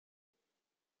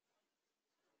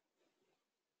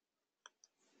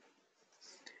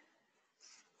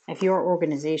If your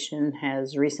organization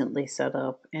has recently set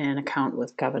up an account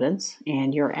with Covidence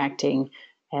and you're acting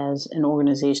as an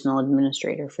organizational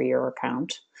administrator for your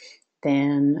account,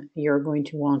 then you're going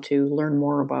to want to learn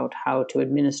more about how to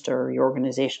administer your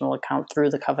organizational account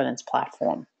through the Covidence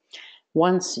platform.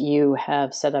 Once you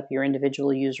have set up your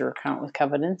individual user account with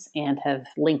Covidence and have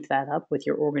linked that up with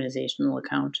your organizational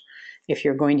account, if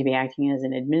you're going to be acting as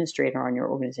an administrator on your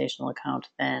organizational account,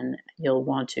 then you'll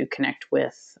want to connect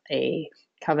with a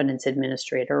Covidence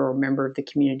administrator or member of the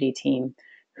community team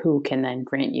who can then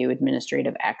grant you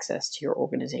administrative access to your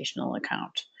organizational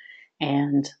account.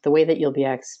 And the way that you'll be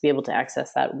able to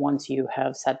access that once you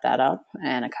have set that up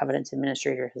and a Covidence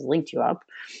administrator has linked you up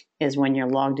is when you're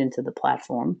logged into the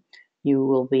platform. You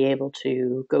will be able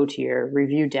to go to your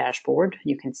review dashboard.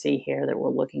 You can see here that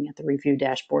we're looking at the review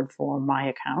dashboard for my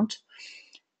account,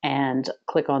 and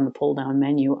click on the pull-down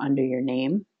menu under your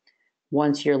name.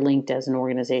 Once you're linked as an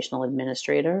organizational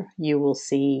administrator, you will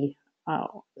see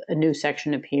a new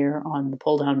section appear on the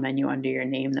pull-down menu under your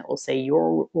name that will say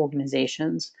your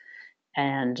organizations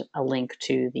and a link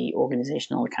to the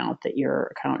organizational account that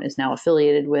your account is now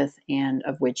affiliated with and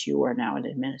of which you are now an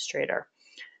administrator.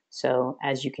 So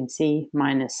as you can see,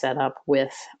 mine is set up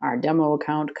with our demo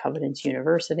account, Covidence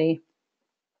University.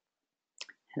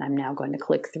 And I'm now going to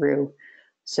click through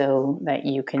so that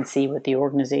you can see what the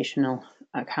organizational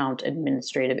account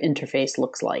administrative interface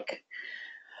looks like.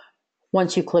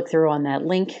 Once you click through on that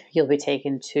link, you'll be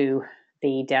taken to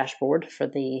the dashboard for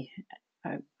the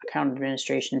account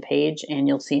administration page, and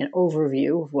you'll see an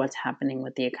overview of what's happening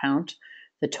with the account,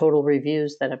 the total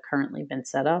reviews that have currently been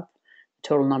set up,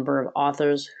 total number of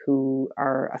authors who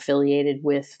are affiliated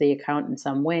with the account in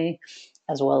some way,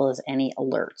 as well as any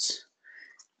alerts.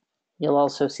 You'll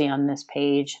also see on this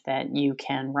page that you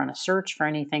can run a search for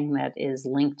anything that is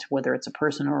linked, whether it's a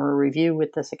person or a review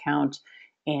with this account,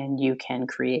 and you can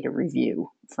create a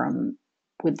review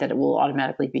that it will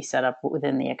automatically be set up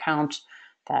within the account.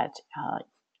 That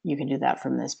you can do that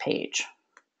from this page.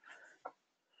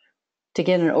 To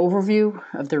get an overview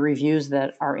of the reviews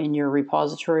that are in your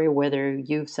repository, whether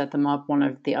you've set them up, one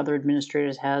of the other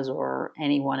administrators has, or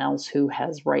anyone else who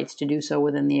has rights to do so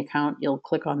within the account, you'll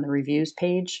click on the reviews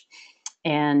page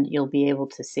and you'll be able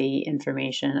to see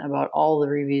information about all the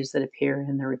reviews that appear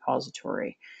in the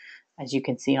repository. As you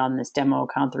can see on this demo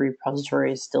account, the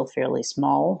repository is still fairly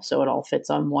small, so it all fits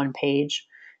on one page.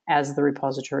 As the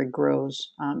repository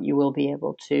grows, you will be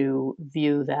able to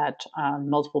view that on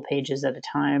multiple pages at a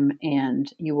time, and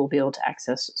you will be able to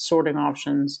access sorting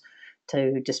options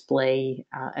to display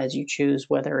as you choose,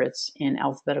 whether it's in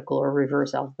alphabetical or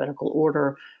reverse alphabetical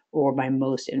order, or by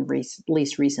most and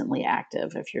least recently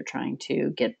active if you're trying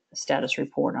to get a status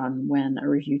report on when a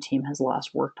review team has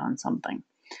last worked on something.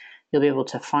 You'll be able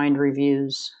to find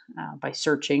reviews by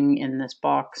searching in this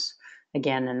box.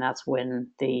 Again, and that's when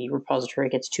the repository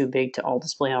gets too big to all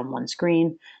display on one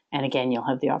screen. And again, you'll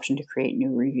have the option to create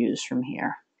new reviews from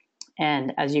here.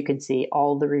 And as you can see,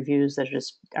 all the reviews that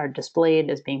are displayed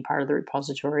as being part of the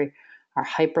repository are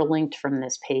hyperlinked from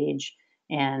this page.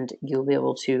 And you'll be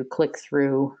able to click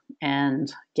through and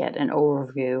get an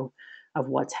overview of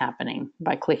what's happening.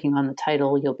 By clicking on the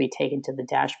title, you'll be taken to the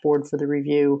dashboard for the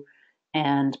review.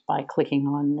 And by clicking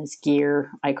on this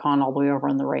gear icon all the way over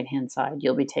on the right-hand side,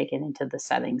 you'll be taken into the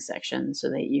settings section so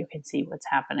that you can see what's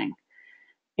happening.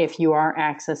 If you are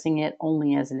accessing it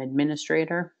only as an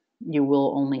administrator, you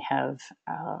will only have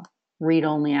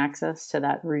read-only access to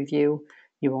that review.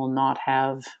 You will not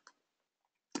have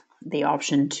the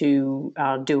option to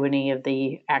do any of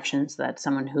the actions that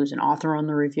someone who's an author on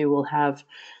the review will have.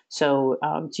 So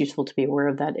it's useful to be aware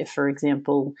of that. If, for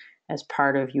example, as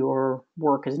part of your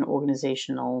work as an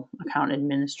organizational account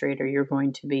administrator, you're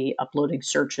going to be uploading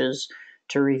searches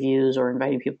to reviews or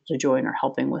inviting people to join or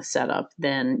helping with setup,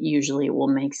 then usually it will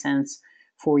make sense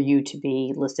for you to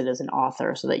be listed as an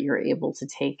author so that you're able to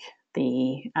take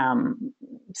the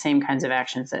same kinds of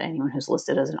actions that anyone who's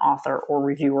listed as an author or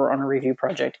reviewer on a review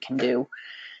project can do.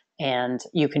 And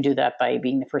you can do that by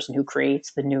being the person who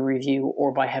creates the new review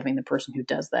or by having the person who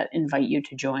does that invite you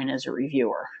to join as a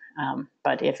reviewer.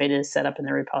 But if it is set up in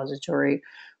the repository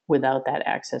without that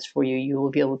access for you, you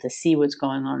will be able to see what's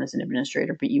going on as an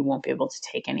administrator, but you won't be able to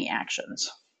take any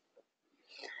actions.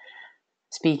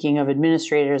 Speaking of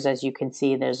administrators, as you can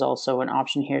see, there's also an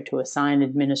option here to assign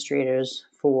administrators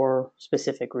for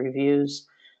specific reviews.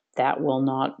 That will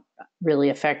not really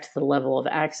affect the level of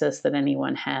access that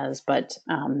anyone has, but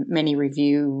many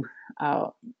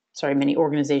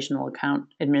organizational account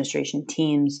administration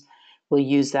teams will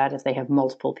use that if they have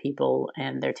multiple people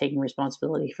and they're taking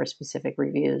responsibility for specific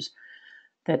reviews,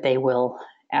 that they will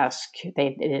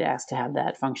they did ask to have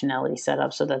that functionality set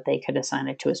up so that they could assign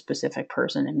it to a specific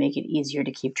person and make it easier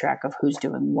to keep track of who's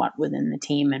doing what within the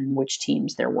team and which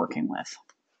teams they're working with.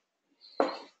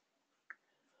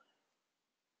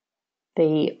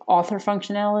 The author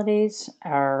functionalities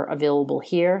are available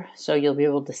here, so you'll be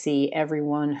able to see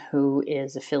everyone who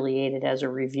is affiliated as a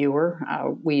reviewer.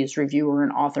 We use reviewer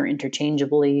and author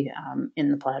interchangeably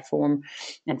in the platform,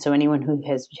 and so anyone who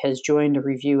has joined a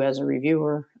review as a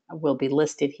reviewer will be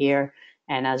listed here,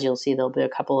 and as you'll see, there'll be a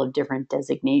couple of different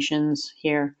designations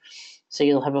here. So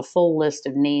you'll have a full list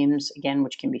of names, again,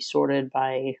 which can be sorted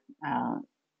by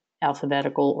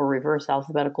alphabetical or reverse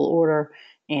alphabetical order,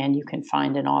 and you can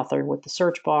find an author with the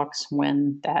search box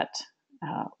when that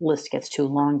list gets too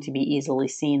long to be easily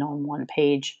seen on one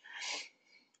page.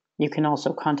 You can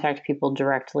also contact people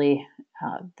directly.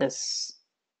 This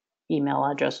email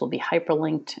address will be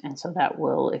hyperlinked, and so that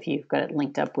will, if you've got it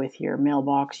linked up with your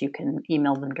mailbox, you can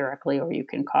email them directly, or you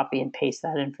can copy and paste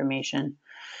that information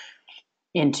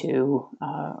into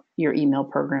your email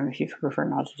program if you prefer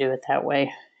not to do it that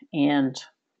way. And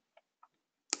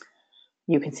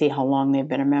you can see how long they've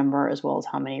been a member, as well as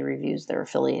how many reviews they're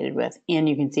affiliated with, and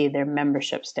you can see their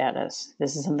membership status.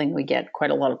 This is something we get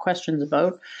quite a lot of questions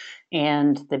about,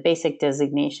 and the basic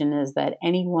designation is that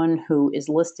anyone who is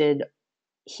listed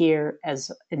here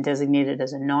as designated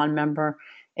as a non-member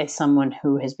is someone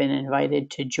who has been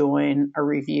invited to join a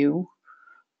review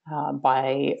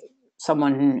by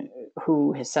someone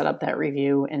who has set up that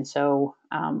review. And so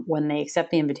when they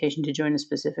accept the invitation to join a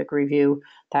specific review,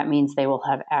 that means they will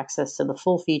have access to the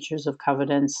full features of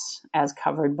Covidence as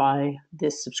covered by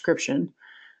this subscription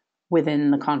within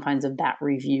the confines of that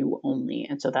review only.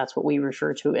 And so that's what we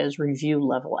refer to as review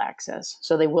level access.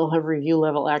 So they will have review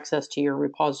level access to your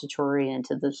repository and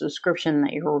to the subscription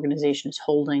that your organization is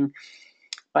holding,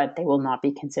 but they will not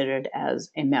be considered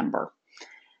as a member.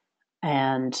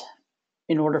 And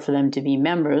in order for them to be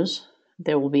members,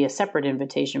 there will be a separate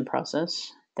invitation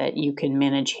process that you can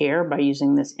manage here by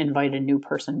using this invite a new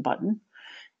person button.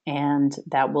 And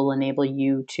that will enable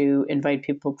you to invite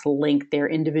people to link their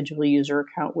individual user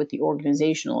account with the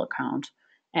organizational account.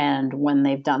 And when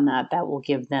they've done that, that will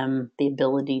give them the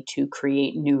ability to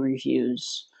create new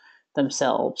reviews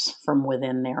themselves from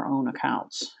within their own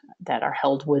accounts that are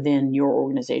held within your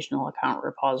organizational account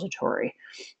repository.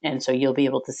 And so you'll be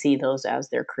able to see those as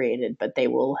they're created, but they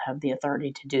will have the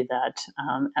authority to do that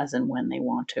as and when they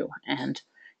want to. And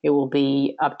it will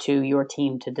be up to your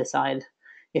team to decide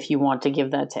if you want to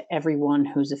give that to everyone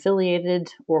who's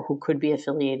affiliated or who could be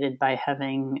affiliated by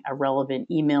having a relevant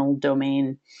email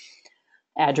domain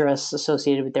address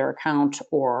associated with their account,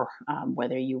 or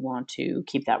whether you want to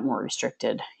keep that more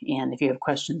restricted. And if you have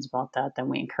questions about that, then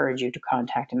we encourage you to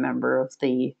contact a member of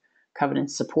the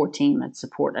Covidence support team at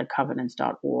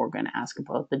support@covidence.org and ask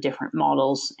about the different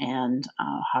models and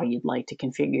how you'd like to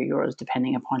configure yours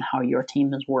depending upon how your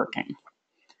team is working.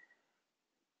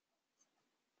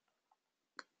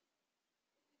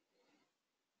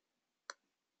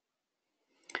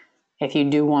 If you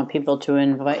do want people to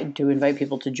invite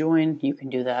people to join, you can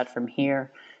do that from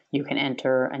here. You can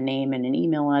enter a name and an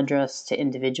email address to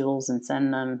individuals and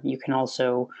send them. You can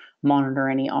also monitor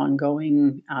any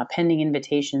ongoing pending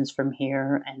invitations from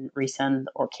here and resend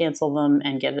or cancel them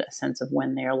and get a sense of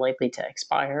when they are likely to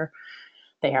expire.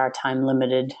 They are time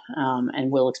limited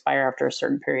and will expire after a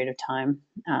certain period of time,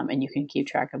 and you can keep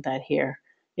track of that here.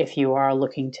 If you are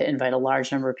looking to invite a large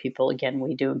number of people, again,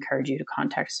 we do encourage you to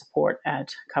contact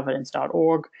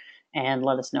support@covidence.org and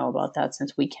let us know about that,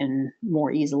 since we can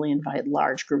more easily invite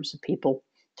large groups of people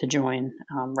to join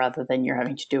rather than you're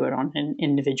having to do it on an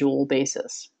individual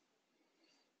basis.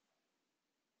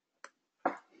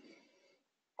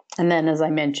 And then, as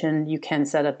I mentioned, you can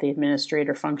set up the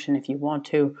administrator function if you want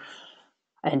to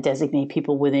and designate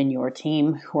people within your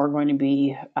team who are going to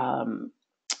be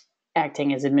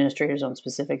acting as administrators on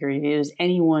specific reviews.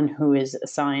 Anyone who is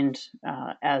assigned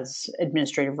as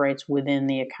administrative rights within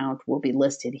the account will be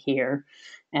listed here,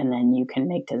 and then you can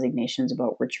make designations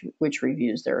about which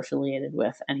reviews they're affiliated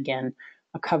with. And again,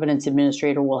 a Covidence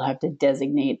administrator will have to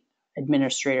designate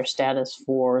administrator status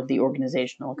for the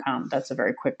organizational account. That's a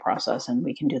very quick process, and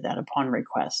we can do that upon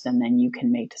request, and then you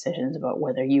can make decisions about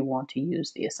whether you want to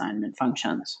use the assignment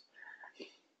functions.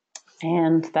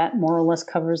 And that more or less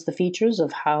covers the features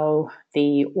of how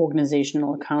the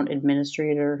organizational account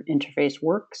administrator interface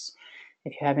works.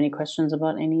 If you have any questions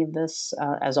about any of this,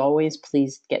 as always,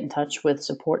 please get in touch with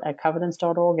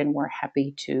support@covidence.org, and we're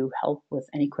happy to help with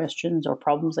any questions or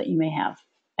problems that you may have.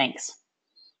 Thanks.